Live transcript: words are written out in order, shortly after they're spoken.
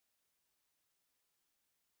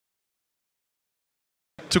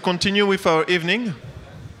To continue with our evening,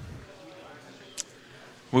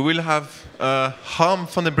 we will have Harm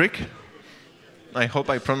van den Brink, I hope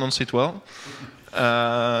I pronounce it well,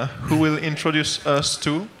 who will introduce us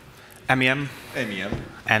to MEM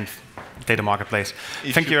and Data Marketplace.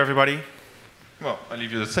 Thank you, everybody. Well, I'll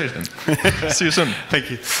leave you the stage then. See you soon.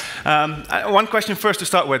 Thank you. One question first to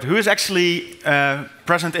start with. Who is actually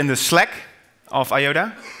present in the Slack of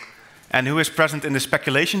IOTA? And who is present in the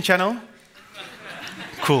speculation channel?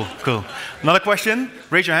 Cool, cool. Another question?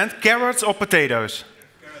 Raise your hand. Carrots or potatoes?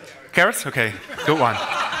 Carrots? Okay, good one.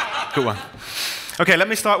 Good one. Okay, let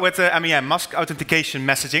me start with MEM, mask authentication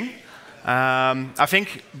messaging. I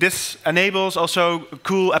think this enables also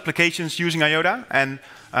cool applications using IOTA, and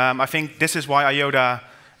I think this is why IOTA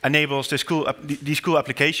enables these cool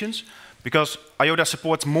applications, because IOTA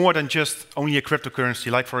supports more than just only a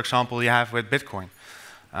cryptocurrency, like for example you have with Bitcoin.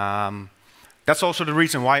 That's also the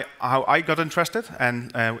reason how I got interested,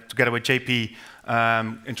 and together with JP,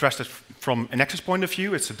 interested from an access point of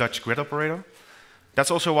view. It's a Dutch grid operator.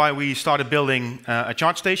 That's also why we started building a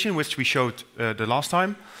charge station, which we showed the last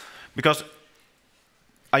time, because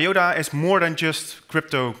IOTA is more than just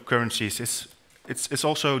cryptocurrencies. It's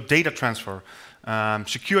also data transfer,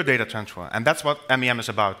 secure data transfer, and that's what MEM is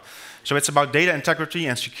about. So it's about data integrity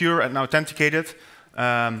and secure and authenticated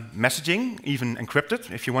messaging, even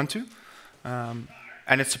encrypted if you want to.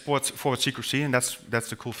 And it supports forward secrecy, and that's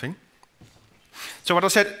the cool thing. So what I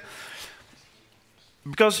said,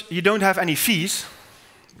 because you don't have any fees,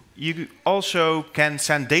 you also can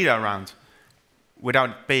send data around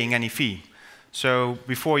without paying any fee. So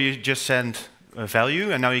before you just send a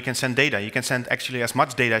value, and now you can send data. You can send actually as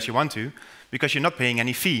much data as you want to, because you're not paying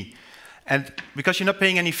any fee. And because you're not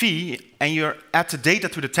paying any fee, and you add the data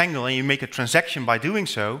to the tangle, and you make a transaction by doing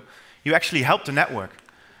so, you actually help the network.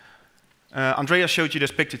 Andrea showed you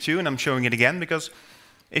this picture too, and I'm showing it again, because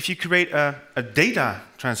if you create a data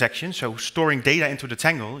transaction, so storing data into the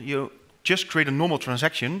tangle, you just create a normal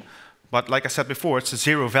transaction, but like I said before, it's a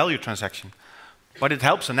zero-value transaction. But it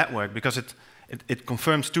helps the network, because it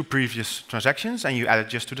confirms two previous transactions, and you add it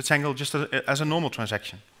just to the tangle just as a normal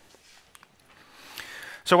transaction.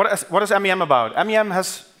 So what is MEM about? MEM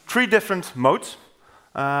has 3 different modes,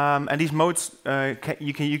 and these modes,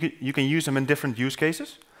 you can use them in different use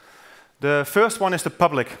cases. The first one is the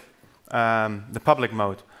public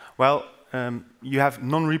mode. Well, you have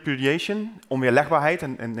non-repudiation, onweerlegbaarheid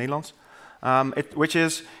in Nederlands, which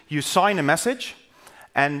is you sign a message,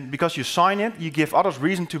 and because you sign it, you give others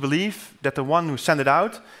reason to believe that the one who sent it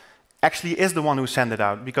out actually is the one who sent it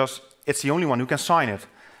out, because it's the only one who can sign it.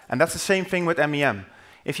 And that's the same thing with MEM.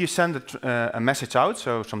 If you send a message out,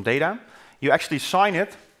 so some data, you actually sign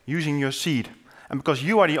it using your seed. And because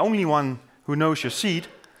you are the only one who knows your seed,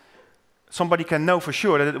 somebody can know for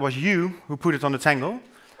sure that it was you who put it on the tangle.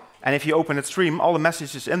 And if you open that stream, all the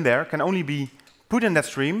messages in there can only be put in that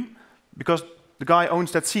stream because the guy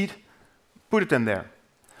owns that seed, put it in there.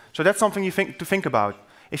 So that's something you to think about.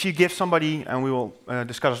 If you give somebody, and we will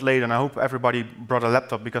discuss it later, and I hope everybody brought a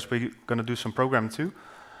laptop because we're going to do some program too.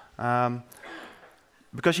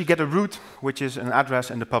 Because you get a root, which is an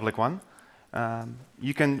address in the public one,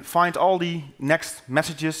 you can find all the next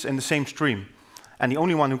messages in the same stream. And the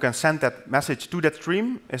only one who can send that message to that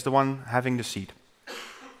stream is the one having the seed.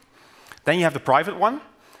 Then you have the private one.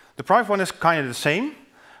 The private one is kind of the same,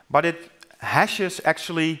 but it hashes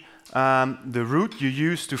actually the root you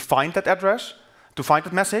use to find that address, to find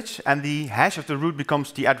that message, and the hash of the root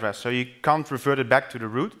becomes the address. So you can't revert it back to the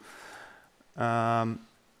root.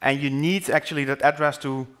 And you need actually that address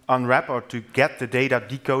to unwrap or to get the data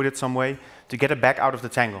decoded some way, to get it back out of the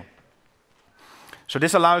tangle. So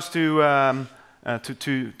this allows to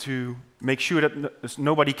make sure that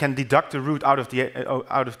nobody can deduct the root out of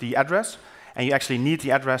the address, and you actually need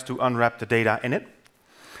the address to unwrap the data in it.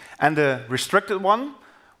 And the restricted one,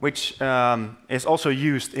 which is also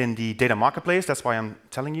used in the data marketplace, that's why I'm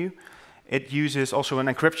telling you, it uses also an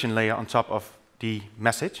encryption layer on top of the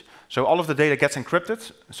message. So all of the data gets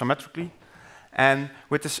encrypted symmetrically, and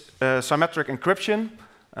with this symmetric encryption,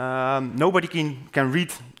 nobody can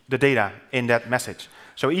read the data in that message.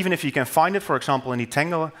 So even if you can find it, for example, in the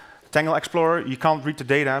Tangle Explorer, you can't read the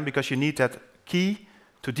data because you need that key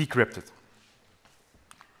to decrypt it.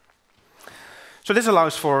 So this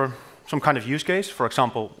allows for some kind of use case, for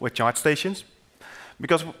example, with charge stations.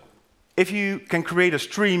 Because if you can create a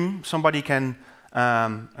stream, somebody can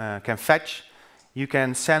fetch, you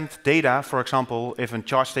can send data, for example, if a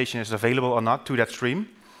charge station is available or not, to that stream.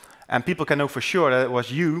 And people can know for sure that it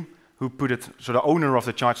was you who put it, so the owner of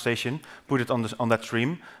the charge station, put it on that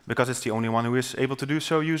stream, because it's the only one who is able to do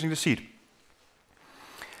so using the seed.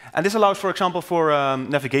 And this allows, for example, for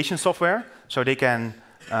navigation software, so they can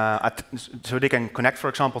connect, for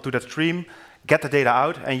example, to that stream, get the data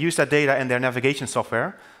out, and use that data in their navigation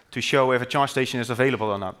software to show if a charge station is available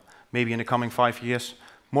or not. Maybe in the coming 5 years,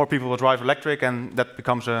 more people will drive electric, and that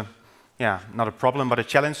becomes not a problem, but a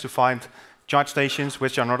challenge to find charge stations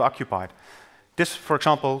which are not occupied. This, for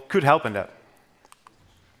example, could help in that.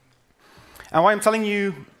 And why I'm telling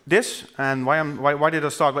you this, and why did I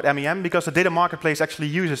start with MEM? Because the data marketplace actually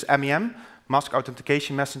uses MEM, mask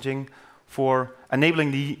authentication messaging, for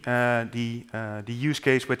enabling the use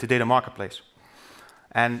case with the data marketplace.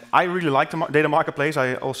 And I really like the data marketplace.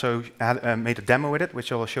 I also made a demo with it,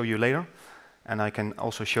 which I will show you later. And I can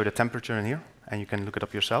also show the temperature in here, and you can look it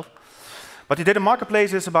up yourself. But the data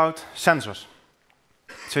marketplace is about sensors.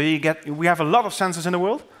 So we have a lot of sensors in the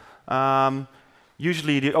world.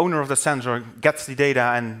 Usually the owner of the sensor gets the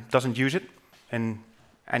data and doesn't use it in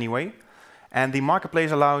any way. And the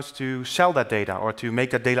marketplace allows to sell that data or to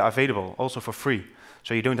make that data available, also for free.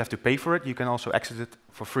 So you don't have to pay for it, you can also access it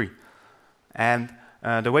for free. And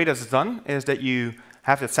the way that's done is that you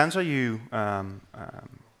have that sensor, you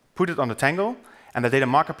put it on the tangle, and the data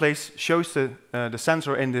marketplace shows the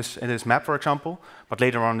sensor in this map, for example. But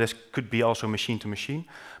later on, this could be also machine to machine.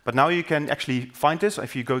 But now you can actually find this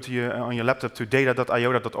if you go to on your laptop to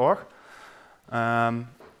data.iota.org.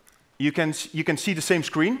 You can see the same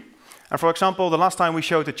screen. And for example, the last time we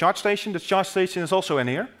showed the charge station is also in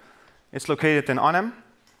here. It's located in Arnhem.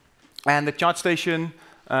 And the charge station,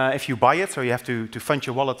 if you buy it, so you have to fund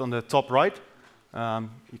your wallet on the top right.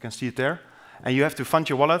 You can see it there. And you have to fund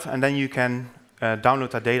your wallet, and then you can download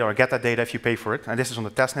that data or get that data if you pay for it. And this is on the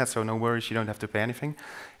testnet, so no worries, you don't have to pay anything.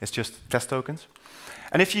 It's just test tokens.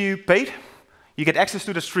 And if you paid, you get access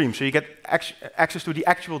to the stream. So you get access to the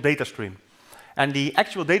actual data stream. And the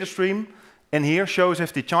actual data stream in here shows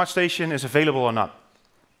if the charge station is available or not.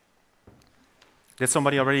 Did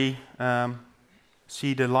somebody already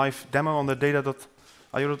see the live demo on the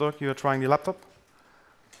data.iota.org? You are trying the laptop?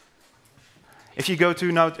 If you go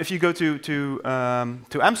to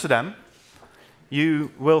Amsterdam,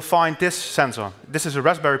 you will find this sensor. This is a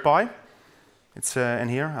Raspberry Pi. It's in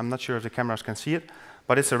here. I'm not sure if the cameras can see it,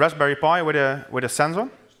 but it's a Raspberry Pi with a sensor.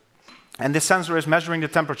 And this sensor is measuring the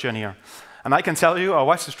temperature in here. And I can tell you, I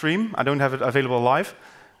watched the stream. I don't have it available live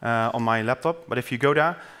on my laptop, but if you go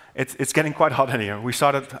there, it's getting quite hot in here. We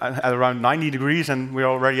started at around 90 degrees, and we're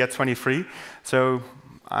already at 23. So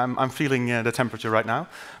I'm feeling the temperature right now.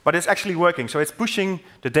 But it's actually working. So it's pushing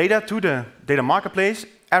the data to the data marketplace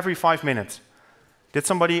every 5 minutes. Did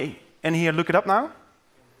somebody in here look it up now?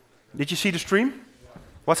 Did you see the stream?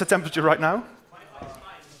 What's the temperature right now?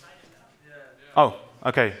 Oh,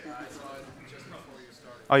 okay.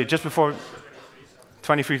 Oh, yeah, just before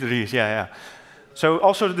 23 degrees, yeah. So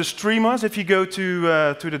also the streamers, if you go to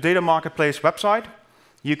the data marketplace website,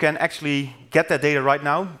 you can actually get that data right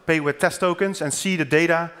now, pay with test tokens, and see the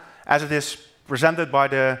data as it is presented by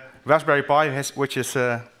the Raspberry Pi, which is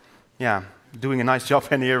doing a nice job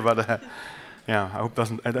in here, but I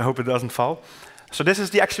hope it doesn't fall. So this is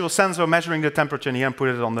the actual sensor measuring the temperature in here and put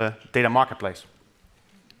it on the data marketplace.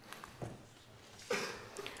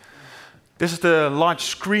 This is the large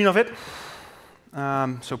screen of it,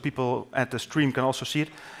 so people at the stream can also see it.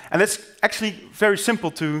 And it's actually very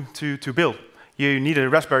simple to build. You need a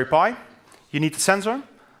Raspberry Pi, you need the sensor.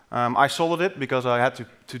 I soldered it because I had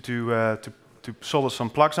to solder some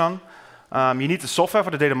plugs on. You need the software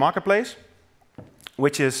for the data marketplace,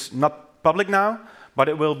 which is not public now, but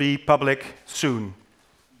it will be public soon.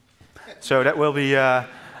 So that will be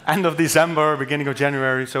end of December, beginning of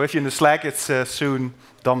January. So if you're in the Slack, it's soon,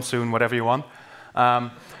 dumb soon, whatever you want.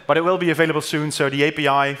 But it will be available soon, so the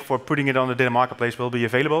API for putting it on the data marketplace will be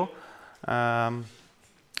available.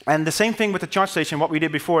 And the same thing with the charge station. What we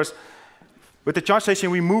did before is, with the charge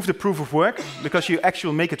station, we moved the proof of work, because you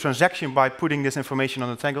actually make a transaction by putting this information on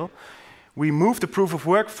the tangle. We moved the proof of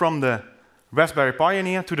work from the Raspberry Pi in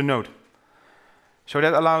here to the node. So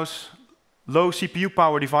that allows low CPU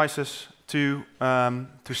power devices to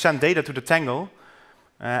send data to the tangle,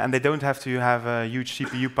 and they don't have to have a huge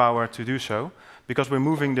CPU power to do so, because we're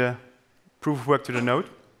moving the proof of work to the node.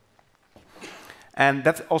 And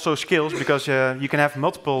that also scales, because you can have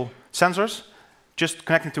multiple sensors just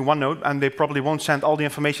connecting to one node, and they probably won't send all the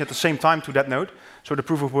information at the same time to that node, so the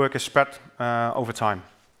proof of work is spread over time.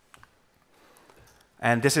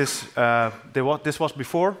 And this is this was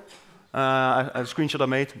before a screenshot I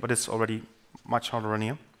made, but it's already much harder in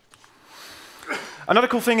here. Another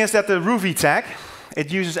cool thing is that the ruuvi tag,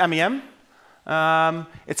 it uses MEM.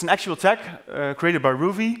 It's an actual tag created by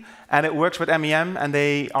ruuvi, and it works with MEM, and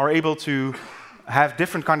they are able to have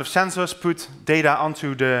different kind of sensors put data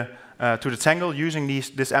onto the to the tangle using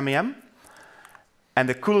this MAM. And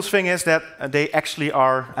the coolest thing is that they actually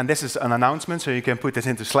are, and this is an announcement, so you can put this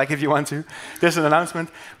into Slack if you want to. This is an announcement.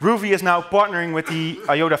 ruuvi is now partnering with the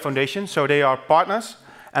IOTA Foundation, so they are partners,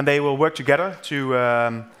 and they will work together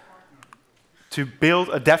to build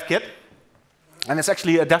a dev kit. And it's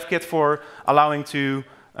actually a dev kit for allowing to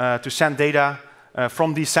send data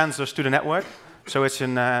from these sensors to the network. So it's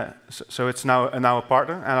now a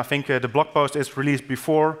partner, and I think the blog post is released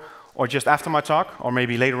before or just after my talk, or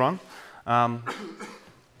maybe later on.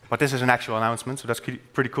 But this is an actual announcement, so that's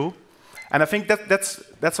pretty cool. And I think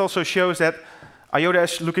that also shows that IOTA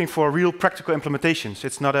is looking for real practical implementations.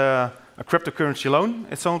 It's not a cryptocurrency alone.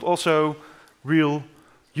 It's also real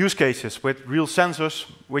use cases with real sensors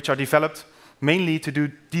which are developed mainly to do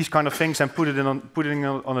these kind of things and put it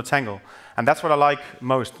on a tangle. And that's what I like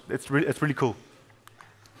most. It's really cool.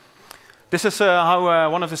 This is how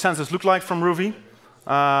one of the sensors look like from ruuvi.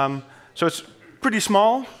 So it's pretty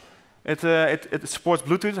small. It supports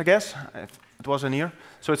Bluetooth, I guess. It was in here.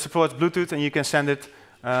 So it supports Bluetooth, and you can send it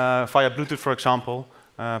via Bluetooth, for example.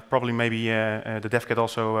 Probably maybe the dev kit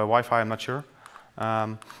also Wi-Fi, I'm not sure.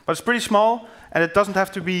 But it's pretty small, and it doesn't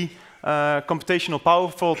have to be computational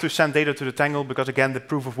powerful to send data to the tangle, because again, the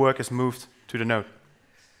proof of work is moved to the node.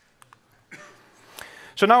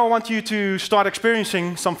 So now I want you to start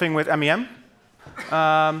experiencing something with MAM.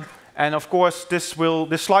 And of course, this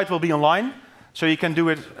slide will be online, so you can do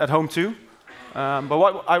it at home too. But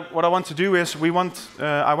what I want to do is,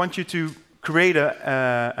 I want you to create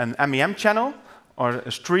an MAM channel or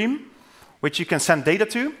a stream, which you can send data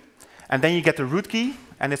to, and then you get the root key,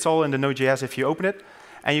 and it's all in the Node.js if you open it,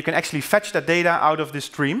 and you can actually fetch that data out of this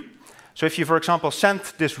stream. So if you, for example, send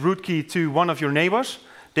this root key to one of your neighbors,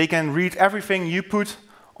 they can read everything you put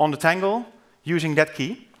on the tangle using that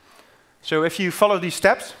key. So if you follow these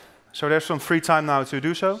steps, so there's some free time now to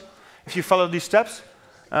do so. If you follow these steps,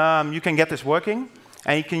 you can get this working,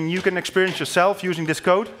 and you can experience yourself using this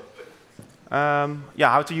code.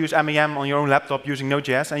 How to use MAM on your own laptop using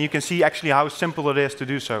Node.js, and you can see actually how simple it is to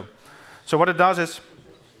do so. So what it does is,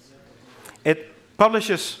 it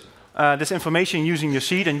publishes this information using your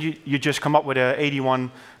seed, and you just come up with a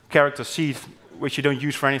 81-character seed, which you don't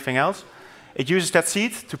use for anything else. It uses that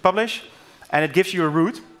seed to publish, and it gives you a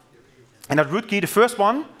root. And that root key, the first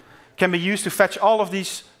one, can be used to fetch all of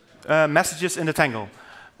these messages in the tangle.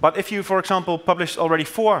 But if you, for example, published already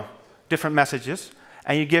 4 different messages,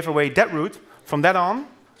 and you give away that root, from that on,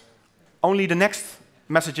 only the next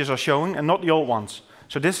messages are showing, and not the old ones.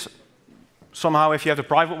 So this, somehow, if you have the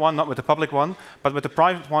private one, not with the public one, but with the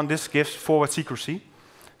private one, this gives forward secrecy.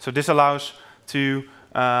 So this allows to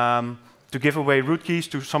give away root keys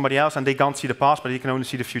to somebody else, and they can't see the past, but they can only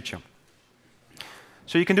see the future.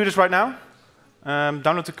 So you can do this right now.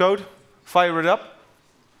 Download the code, fire it up,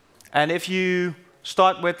 and if you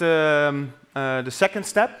start with the second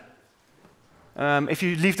step, if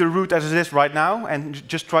you leave the root as it is right now and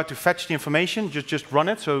just try to fetch the information, just run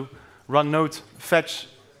it. So run node fetch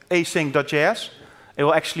async.js. It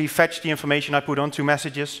will actually fetch the information I put on 2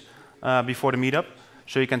 messages before the meetup,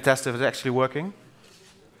 so you can test if it's actually working.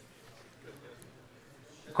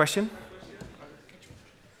 Question?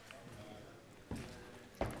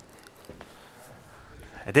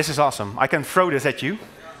 This is awesome. I can throw this at you.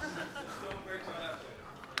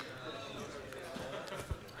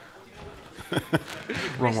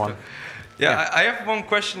 Wrong one. Yeah, I have one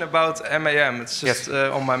question about MAM. It's just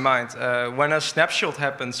on my mind. When a snapshot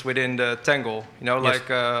happens within the tangle, you know, like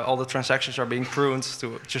all the transactions are being pruned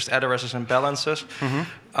to just addresses and balances.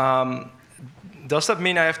 Does that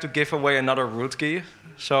mean I have to give away another root key?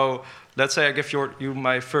 So let's say I give you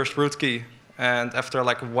my first root key, and after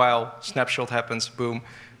like a while, snapshot happens, boom.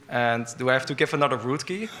 And do I have to give another root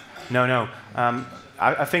key? No.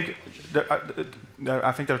 I think there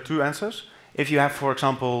are 2 answers. If you have, for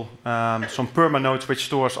example, some perma nodes which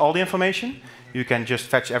stores all the information, you can just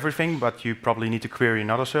fetch everything, but you probably need to query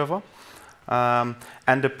another server.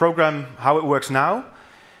 And the program, how it works now,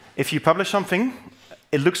 if you publish something,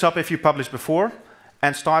 it looks up if you published before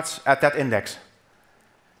and starts at that index.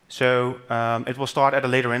 So it will start at a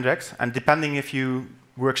later index, and depending if you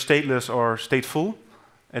work stateless or stateful,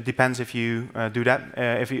 it depends if you do that.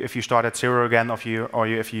 If you start at 0 again, or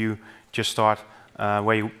if you just start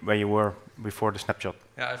where you were before the snapshot.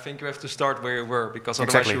 Yeah, I think you have to start where you were, because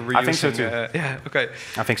otherwise you're reusing. I think so too. Yeah, okay.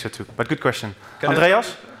 I think so too. But good question.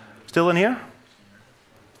 Andreas, still in here?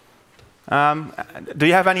 Do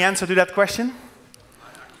you have any answer to that question?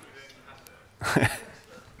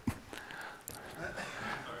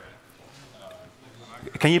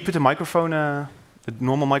 Can you put the microphone, the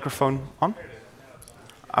normal microphone on?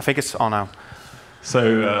 I think it's on now.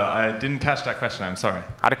 So I didn't catch that question, I'm sorry.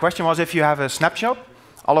 The question was if you have a snapshot,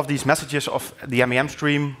 all of these messages of the MAM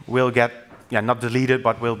stream will get, not deleted,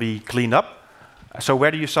 but will be cleaned up. So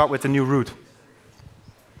where do you start with the new route?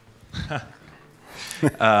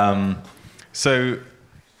 So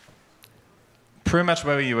pretty much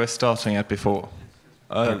where you were starting at before.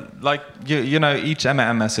 Like, you know, each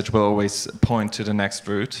MAM message will always point to the next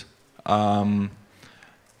route.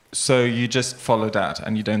 So you just follow that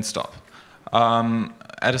and you don't stop.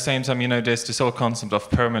 At the same time, you know, there's this whole concept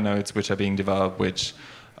of permanodes which are being developed, which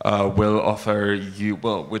will offer you,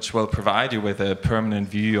 which will provide you with a permanent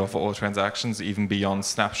view of all transactions, even beyond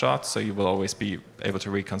snapshots. So you will always be able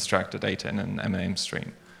to reconstruct the data in an MAM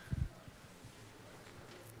stream.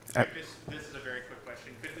 This is a very quick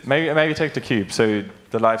question. Maybe take the cube so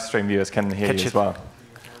the live stream viewers can hear you as well.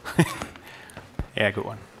 Yeah, good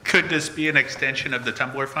one. Could this be an extension of the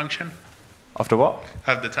Tumblr function? Of the what?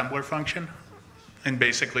 Of the Tumblr function? And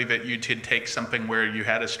basically that you did take something where you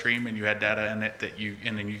had a stream and you had data in it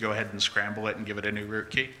and then you go ahead and scramble it and give it a new root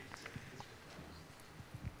key?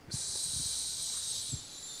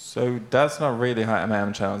 So that's not really how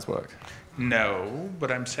MAM channels work. No,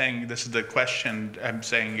 but I'm saying this is the question. I'm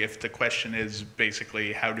saying if the question is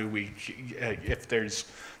basically how do we, if there's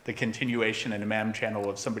the continuation in a MAM channel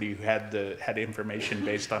of somebody who had information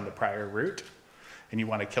based on the prior route, and you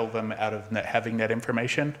want to kill them out of having that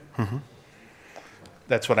information. Mm-hmm.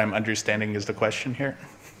 That's what I'm understanding is the question here.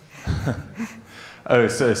 Oh,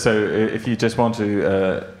 so if you just want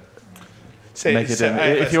to make it,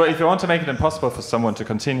 if you want to make it impossible for someone to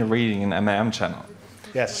continue reading an MAM channel,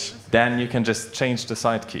 yes, then you can just change the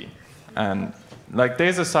side key, and like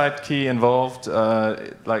there's a side key involved.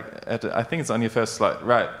 Like I think it's on your first slide,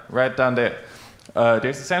 right down there.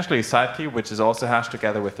 There's essentially a side key which is also hashed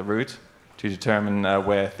together with the root to determine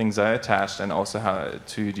where things are attached, and also how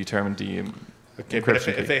to determine the okay, but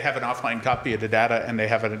if they have an offline copy of the data and they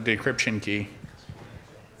have a decryption key.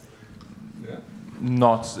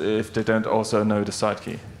 Not if they don't also know the side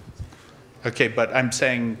key. Okay, but I'm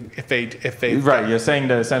saying if they right, you're saying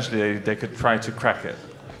that essentially they could try to crack it.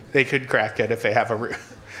 They could crack it if they have a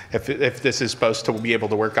if this is supposed to be able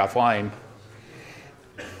to work offline.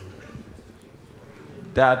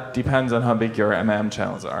 That depends on how big your MAM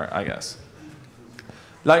channels are, I guess.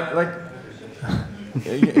 Like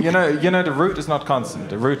you know the route is not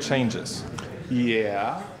constant. The route changes.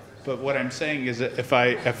 Yeah, but what I'm saying is that if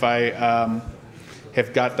I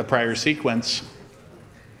have got the prior sequence.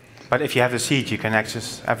 But if you have the seed, you can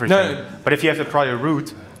access everything. No. But if you have the prior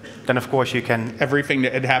route, then of course you can. Everything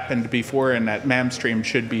that had happened before in that MAM stream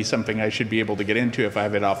should be something I should be able to get into if I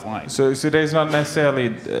have it offline. So there's not necessarily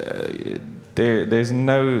there's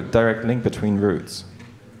no direct link between routes.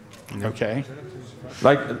 Okay.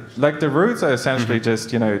 Like the routes are essentially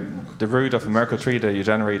just the root of a Merkle tree that you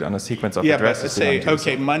generate on a sequence of addresses. Yeah, but say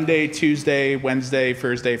okay, Monday, Tuesday, Wednesday,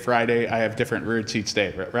 Thursday, Friday, I have different routes each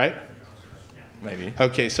day, right? Maybe.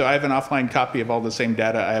 Okay, so I have an offline copy of all the same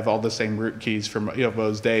data. I have all the same root keys from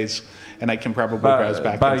those days, and I can probably browse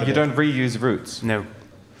back. But you don't reuse routes. No.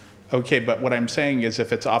 Okay, but what I'm saying is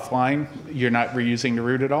if it's offline, you're not reusing the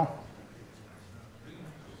root at all?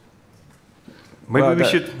 Maybe we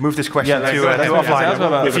should move this question to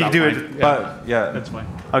offline. If you do it, yeah, that's fine.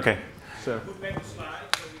 Okay. So.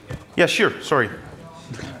 Yeah, sure. Sorry.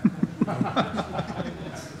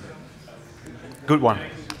 Good one.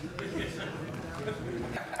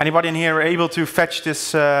 Anybody in here able to fetch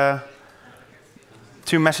this 2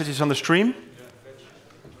 messages on the stream?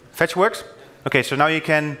 Fetch works? Okay, so now you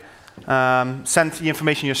can send the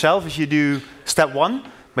information yourself if you do step 1,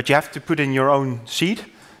 but you have to put in your own seed,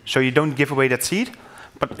 so you don't give away that seed.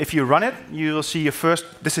 But if you run it, you will see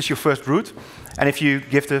this is your first route. And if you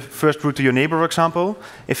give the first route to your neighbor, for example,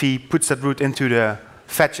 if he puts that route into the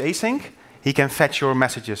fetch async, he can fetch your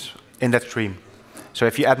messages in that stream. So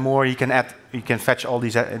if you add more, you can fetch all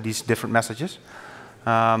these different messages.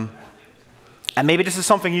 And maybe this is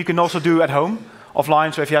something you can also do at home,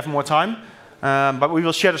 offline, so if you have more time. But we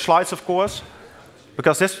will share the slides, of course,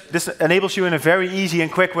 because this enables you in a very easy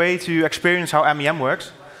and quick way to experience how MAM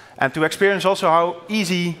works, and to experience also how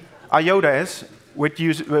easy Iota is with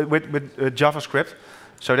JavaScript.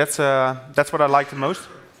 So that's what I like the most.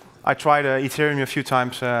 I tried Ethereum a few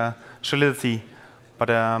times, Solidity, but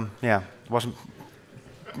yeah, it wasn't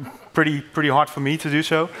pretty hard for me to do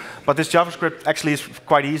so. But this JavaScript actually is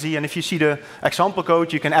quite easy, and if you see the example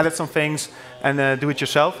code, you can edit some things and do it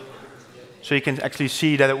yourself. So you can actually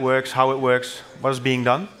see that it works, how it works, what is being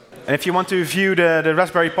done. And if you want to view the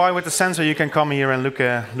Raspberry Pi with the sensor, you can come here and look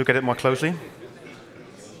at it more closely.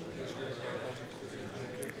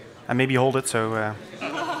 And maybe hold it, so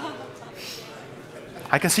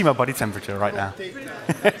I can see my body temperature right now.